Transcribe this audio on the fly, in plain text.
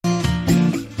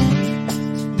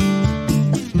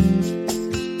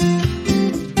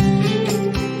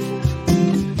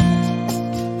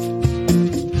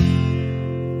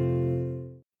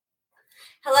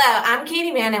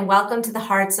everyone, and welcome to the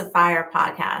Hearts of Fire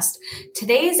podcast.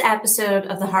 Today's episode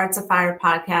of the Hearts of Fire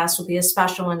podcast will be a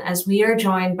special one as we are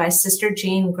joined by Sister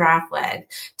Jean Grafweg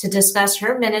to discuss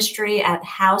her ministry at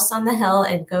House on the Hill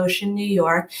in Goshen, New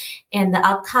York, and the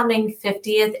upcoming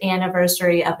 50th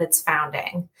anniversary of its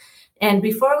founding. And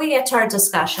before we get to our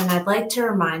discussion, I'd like to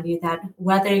remind you that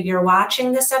whether you're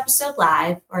watching this episode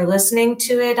live or listening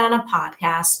to it on a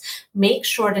podcast, make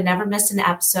sure to never miss an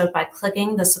episode by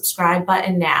clicking the subscribe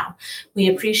button now. We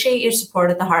appreciate your support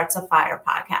of the Hearts of Fire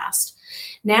podcast.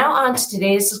 Now on to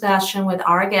today's discussion with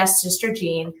our guest, Sister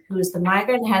Jean, who is the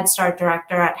Migrant Head Start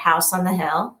Director at House on the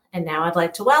Hill. And now I'd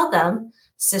like to welcome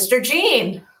Sister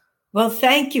Jean. Well,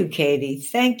 thank you, Katie.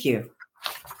 Thank you.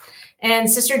 And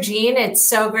Sister Jean, it's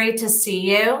so great to see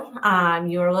you.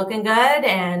 You're looking good,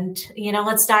 and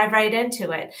let's dive right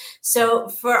into it. So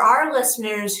for our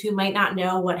listeners who might not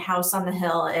know what House on the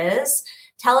Hill is,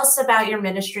 tell us about your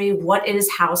ministry. What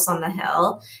is House on the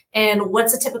Hill, and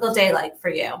what's a typical day like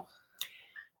for you?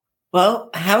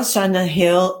 Well, House on the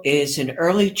Hill is an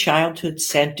early childhood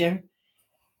center,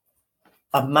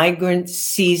 a migrant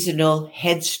seasonal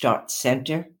Head Start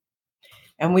center.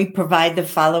 And we provide the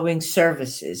following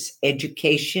services: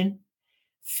 education,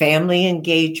 family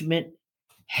engagement,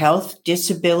 health,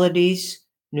 disabilities,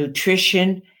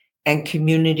 nutrition, and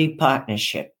community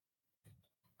partnership.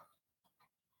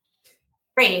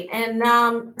 Great.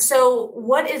 And so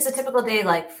what is a typical day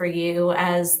like for you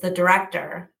as the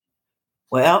director?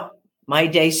 Well, my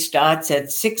day starts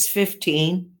at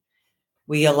 6:15.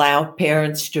 We allow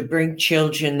parents to bring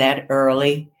children that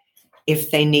early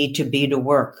if they need to be to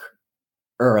work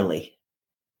early.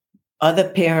 Other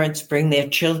parents bring their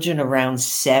children around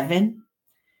 7,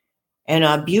 and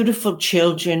our beautiful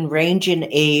children range in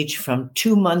age from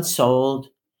 2 months old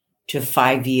to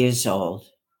 5 years old.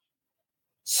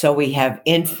 So we have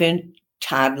infant,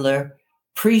 toddler,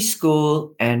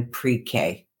 preschool, and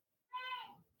pre-K.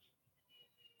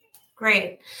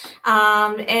 Great.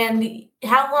 And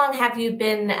how long have you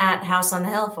been at House on the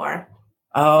Hill for?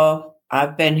 Oh,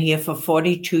 I've been here for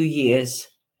 42 years.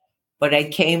 But I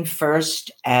came first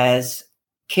as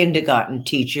kindergarten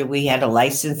teacher. We had a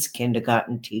licensed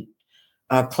kindergarten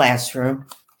classroom.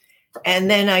 And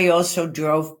then I also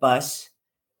drove bus.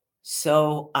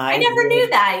 So I never knew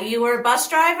that. You were a bus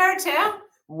driver too?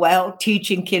 Well,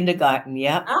 teaching kindergarten,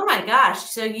 yeah. Oh my gosh.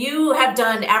 So you have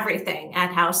done everything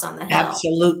at House on the Hill.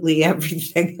 Absolutely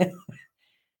everything.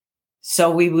 So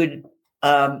we would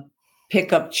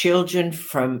pick up children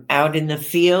from out in the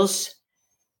fields,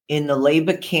 in the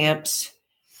labor camps,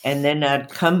 and then I'd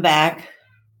come back,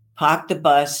 park the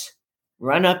bus,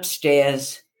 run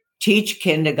upstairs, teach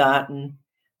kindergarten,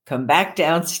 come back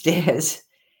downstairs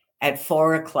at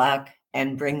 4:00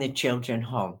 and bring the children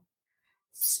home.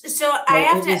 So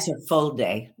it was a full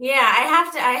day. Yeah, I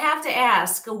have to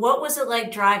ask, what was it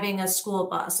like driving a school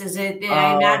bus? Is it?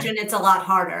 I imagine it's a lot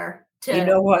harder. You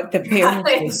know what? The parents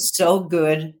were so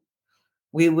good.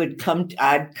 There would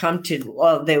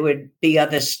be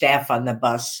other staff on the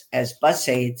bus as bus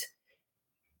aides,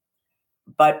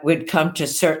 but we'd come to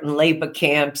certain labor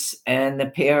camps and the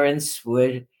parents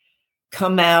would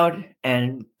come out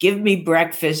and give me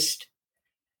breakfast,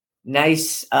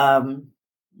 nice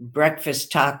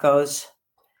breakfast tacos.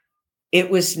 It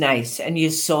was nice. And you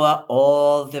saw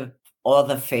all the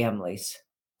families.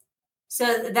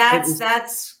 So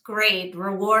that's great,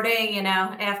 rewarding,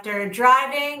 after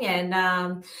driving, and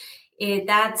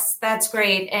that's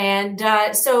great. And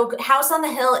so House on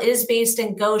the Hill is based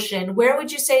in Goshen. Where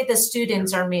would you say the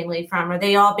students are mainly from? Are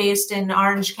they all based in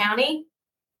Orange County?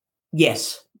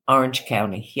 Yes, Orange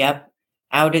County. Yep.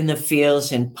 Out in the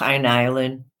fields in Pine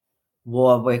Island,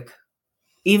 Warwick,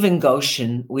 even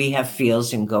Goshen. We have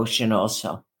fields in Goshen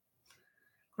also.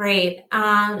 Great.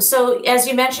 So as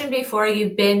you mentioned before,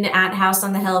 you've been at House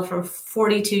on the Hill for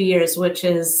 42 years, which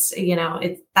is,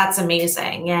 that's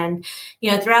amazing. And,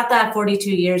 throughout that 42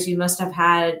 years, you must have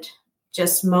had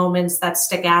just moments that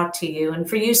stick out to you. And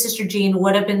for you, Sister Jean,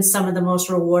 what have been some of the most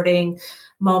rewarding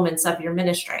moments of your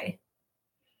ministry?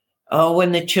 Oh,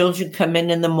 when the children come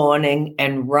in the morning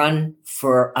and run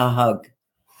for a hug.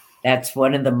 That's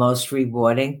one of the most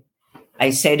rewarding.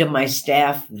 I say to my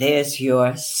staff, there's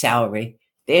your salary.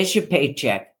 There's your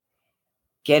paycheck,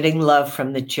 getting love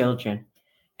from the children.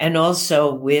 And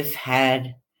also we've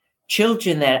had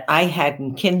children that I had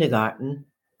in kindergarten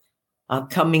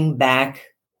coming back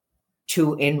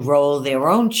to enroll their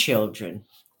own children.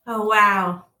 Oh,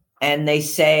 wow. And they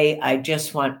say, I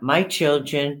just want my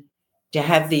children to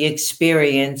have the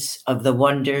experience of the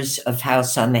wonders of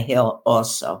House on the Hill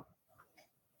also.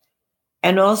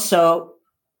 And also,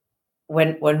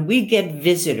 when we get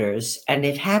visitors, and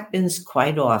it happens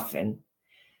quite often,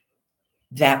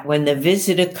 that when the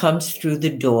visitor comes through the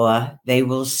door, they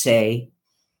will say,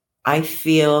 I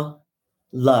feel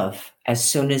love as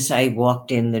soon as I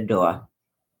walked in the door.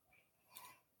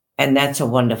 And that's a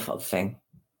wonderful thing.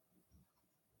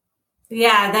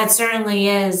 Yeah, that certainly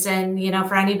is. And,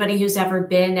 for anybody who's ever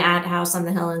been at House on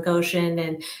the Hill in Goshen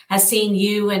and has seen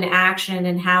you in action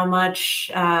and how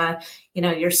much,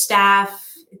 your staff,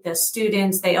 the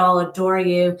students, they all adore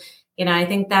you. I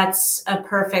think that's a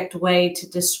perfect way to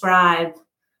describe,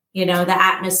 the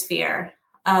atmosphere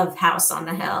of House on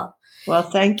the Hill. Well,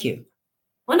 thank you.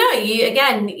 Well, no,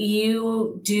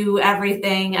 you do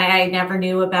everything. I never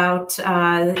knew about,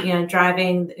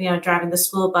 driving the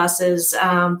school buses.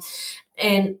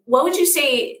 And what would you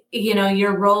say,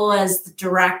 your role as the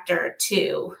director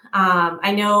too?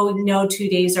 I know no 2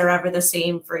 days are ever the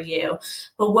same for you,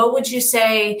 but what would you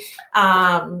say,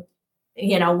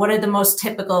 what are the most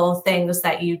typical things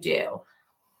that you do?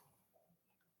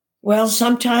 Well,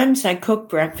 sometimes I cook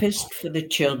breakfast for the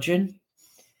children.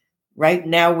 Right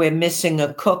now we're missing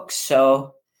a cook,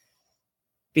 so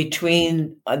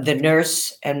between the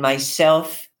nurse and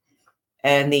myself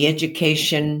and the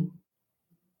education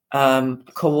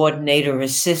coordinator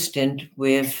assistant,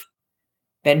 we've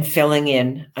been filling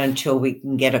in until we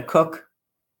can get a cook.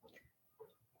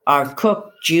 Our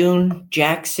cook, June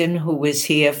Jackson, who was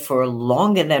here for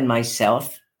longer than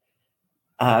myself,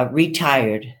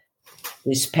 retired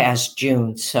this past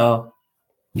June. So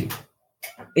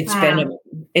it's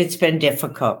been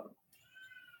difficult,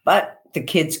 but the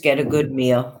kids get a good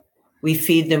meal. We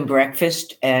feed them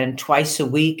breakfast, and twice a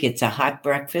week it's a hot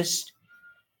breakfast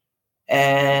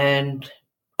and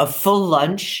a full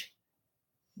lunch,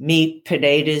 meat,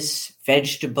 potatoes,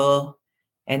 vegetable,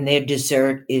 and their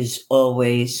dessert is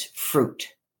always fruit.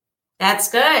 That's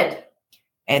good.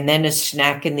 And then a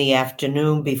snack in the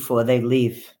afternoon before they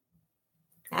leave.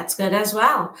 That's good as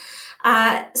well.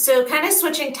 So kind of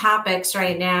switching topics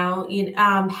right now,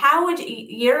 how would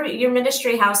your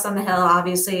ministry, House on the Hill,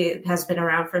 obviously has been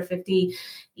around for 50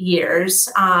 years,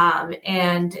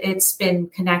 and it's been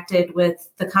connected with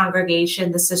the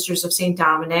congregation, the Sisters of St.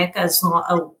 Dominic, as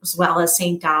well as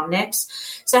St. Dominic's.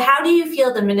 So how do you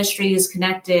feel the ministry is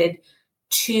connected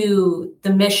to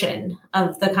the mission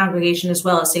of the congregation as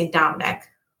well as St. Dominic?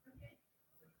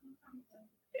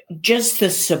 Just the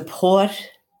support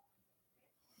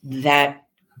that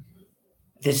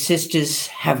the sisters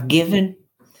have given.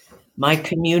 My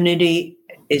community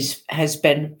has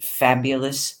been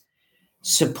fabulous,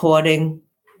 supporting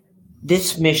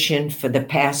this mission for the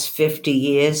past 50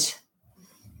 years.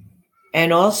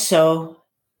 And also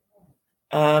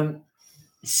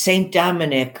St.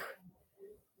 Dominic,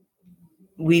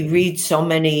 we read so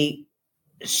many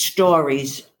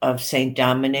stories of St.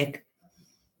 Dominic,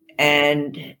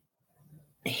 and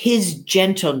his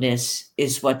gentleness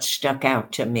is what stuck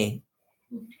out to me.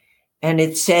 And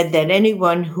it said that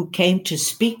anyone who came to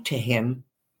speak to him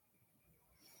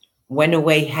went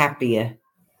away happier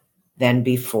than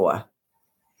before.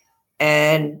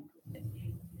 And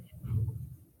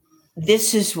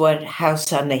this is what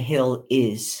House on the Hill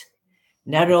is.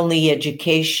 Not only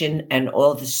education and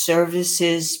all the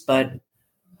services, but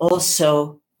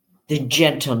also the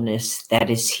gentleness that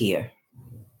is here.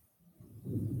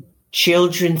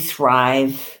 Children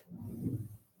thrive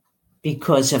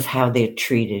because of how they're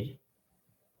treated.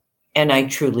 And I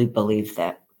truly believe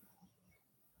that.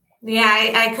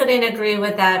 Yeah, I couldn't agree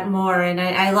with that more. And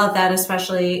I love that,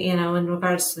 especially, in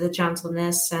regards to the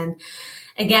gentleness. And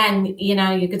again,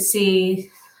 you could see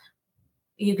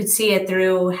it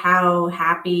through how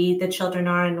happy the children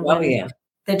are. And when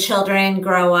the children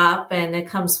grow up, and it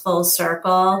comes full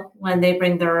circle when they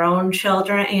bring their own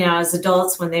children, as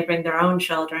adults, when they bring their own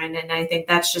children. And I think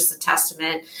that's just a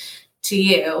testament to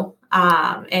you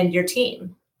and your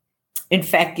team. In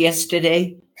fact,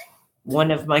 yesterday, one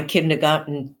of my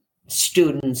kindergarten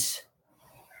students,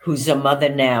 who's a mother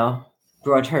now,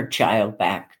 brought her child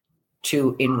back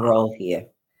to enroll here.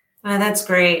 Oh, that's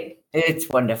great. It's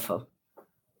wonderful.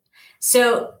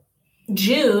 So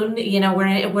June,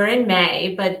 we're in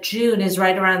May, but June is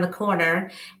right around the corner,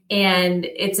 and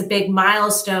it's a big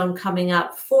milestone coming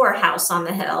up for House on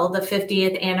the Hill, the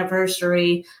 50th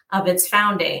anniversary of its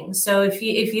founding. So if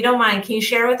you don't mind, can you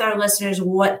share with our listeners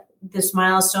what this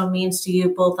milestone means to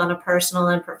you, both on a personal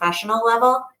and professional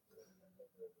level?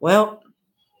 Well,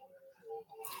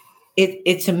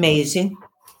 it's amazing.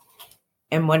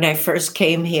 And when I first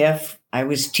came here, I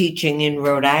was teaching in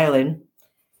Rhode Island.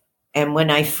 And when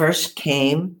I first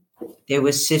came, there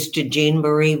was Sister Jean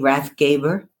Marie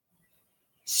Rathgaber,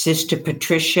 Sister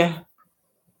Patricia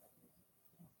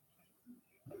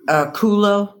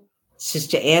Kulo,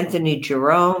 Sister Anthony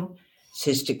Jerome,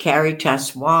 Sister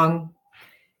Caritas Wong.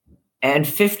 And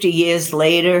 50 years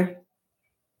later,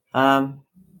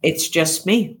 it's just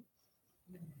me.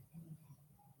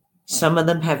 Some of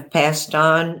them have passed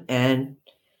on, and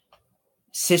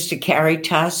Sister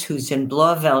Caritas, who's in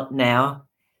Blauvelt now,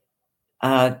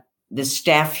 the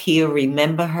staff here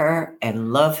remember her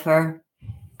and love her.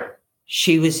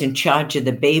 She was in charge of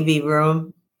the baby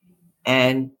room,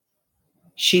 and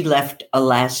she left a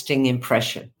lasting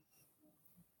impression.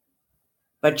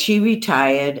 But she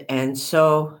retired, and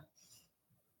so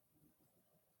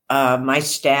my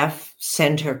staff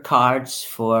sent her cards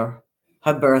for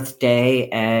her birthday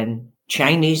and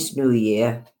Chinese New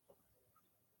Year.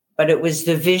 But it was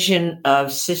the vision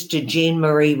of Sister Jean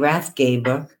Marie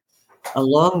Rathgaber,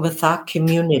 along with our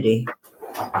community,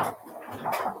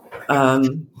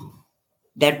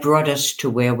 that brought us to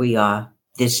where we are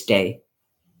this day.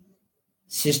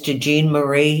 Sister Jean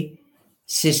Marie,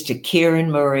 Sister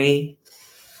Kieran Marie,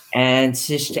 and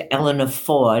Sister Eleanor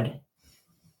Ford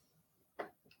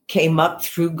came up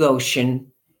through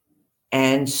Goshen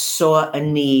and saw a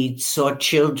need, saw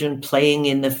children playing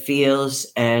in the fields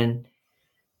and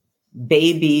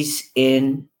babies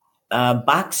in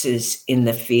boxes in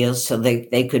the fields so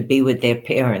they could be with their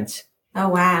parents. Oh,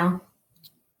 wow.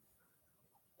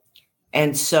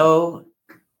 And so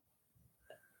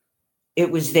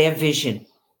it was their vision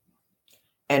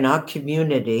and our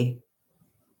community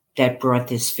that brought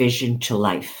this vision to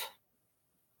life.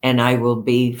 And I will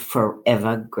be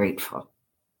forever grateful.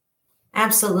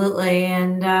 Absolutely.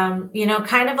 And,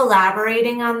 kind of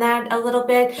elaborating on that a little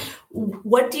bit,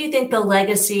 what do you think the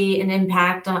legacy and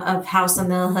impact of House on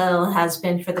the Hill has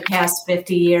been for the past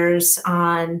 50 years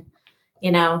on,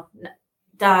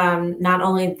 not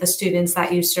only the students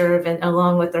that you serve and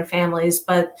along with their families,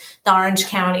 but the Orange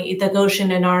County, the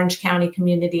Goshen and Orange County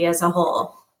community as a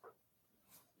whole?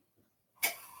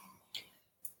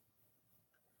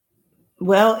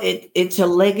 Well, it's a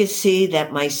legacy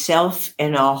that myself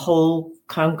and our whole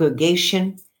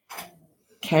congregation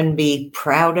can be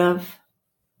proud of.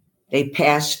 They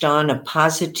passed on a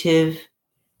positive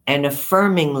and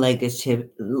affirming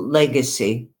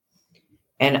legacy.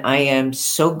 And I am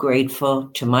so grateful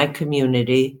to my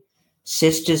community,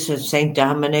 Sisters of St.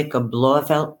 Dominic of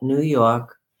Blauvelt, New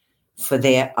York, for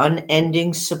their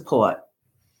unending support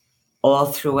all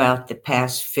throughout the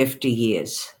past 50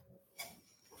 years.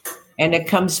 And it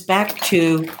comes back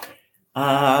to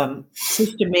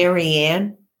Sister Mary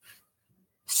Ann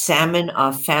Salmon,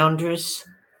 our foundress,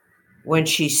 when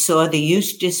she saw the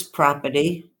Eustis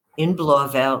property in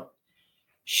Blauvelt,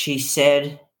 she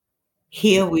said,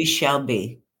 "Here we shall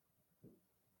be."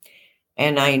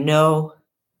 And I know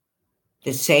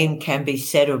the same can be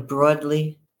said of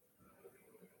Broadly.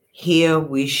 Here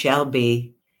we shall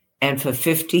be. And for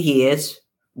 50 years,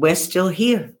 we're still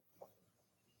here.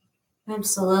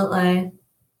 Absolutely.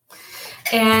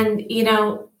 And,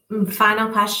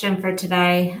 final question for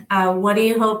today. What do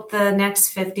you hope the next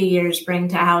 50 years bring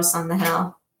to House on the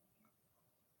Hill?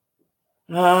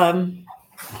 I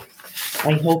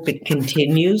hope it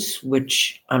continues,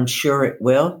 which I'm sure it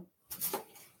will.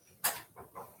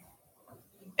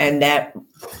 And that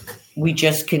we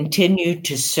just continue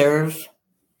to serve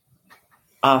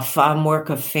our farm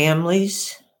worker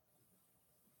families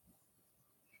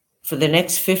for the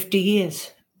next 50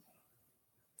 years.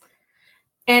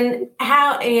 And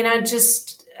how,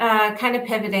 just kind of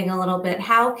pivoting a little bit,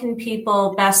 how can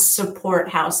people best support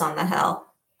House on the Hill?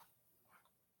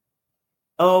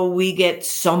 Oh, we get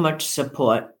so much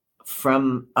support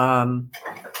from,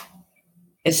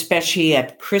 especially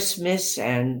at Christmas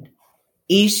and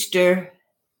Easter,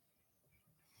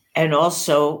 and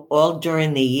also all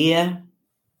during the year.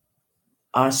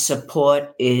 Our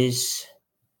support is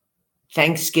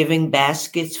Thanksgiving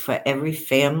baskets for every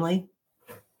family.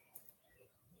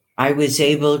 I was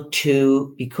able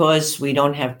to, because we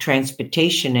don't have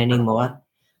transportation anymore,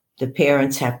 the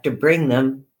parents have to bring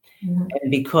them. Mm-hmm.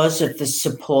 And because of the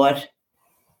support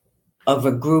of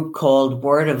a group called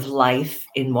Word of Life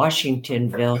in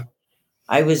Washingtonville,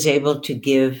 I was able to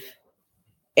give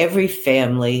every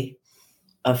family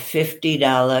a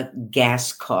 $50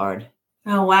 gas card.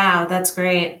 Oh, wow. That's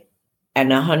great.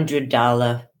 And a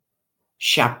 $100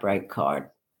 ShopRite card.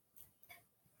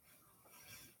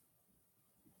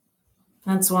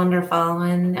 That's wonderful.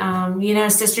 And,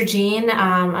 Sister Jean,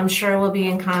 I'm sure we'll be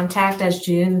in contact as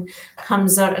June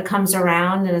comes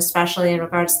around, and especially in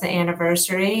regards to the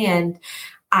anniversary. And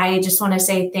I just want to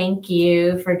say thank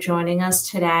you for joining us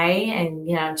today and,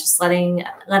 just letting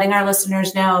our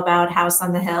listeners know about House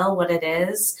on the Hill, what it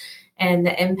is, and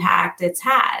the impact it's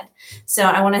had. So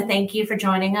I want to thank you for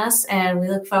joining us, and we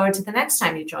look forward to the next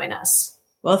time you join us.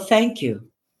 Well, thank you.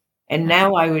 And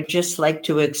now I would just like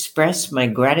to express my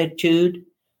gratitude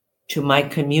to my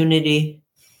community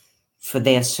for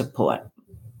their support.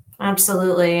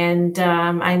 Absolutely. And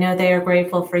I know they are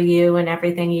grateful for you and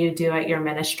everything you do at your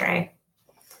ministry.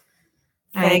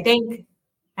 All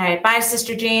right. Bye,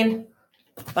 Sister Jean.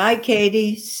 Bye,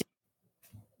 Katie.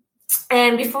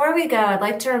 And before we go, I'd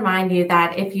like to remind you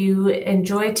that if you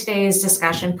enjoyed today's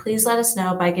discussion, please let us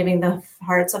know by giving the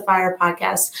Hearts of Fire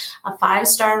podcast a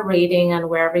 5-star rating on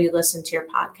wherever you listen to your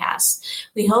podcasts.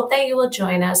 We hope that you will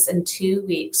join us in 2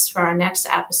 weeks for our next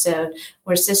episode,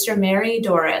 where Sister Mary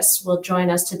Doris will join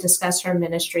us to discuss her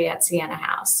ministry at Sienna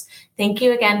House. Thank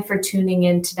you again for tuning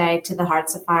in today to the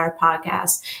Hearts of Fire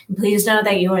podcast. And please know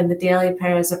that you are in the daily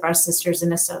prayers of our sisters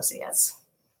and associates.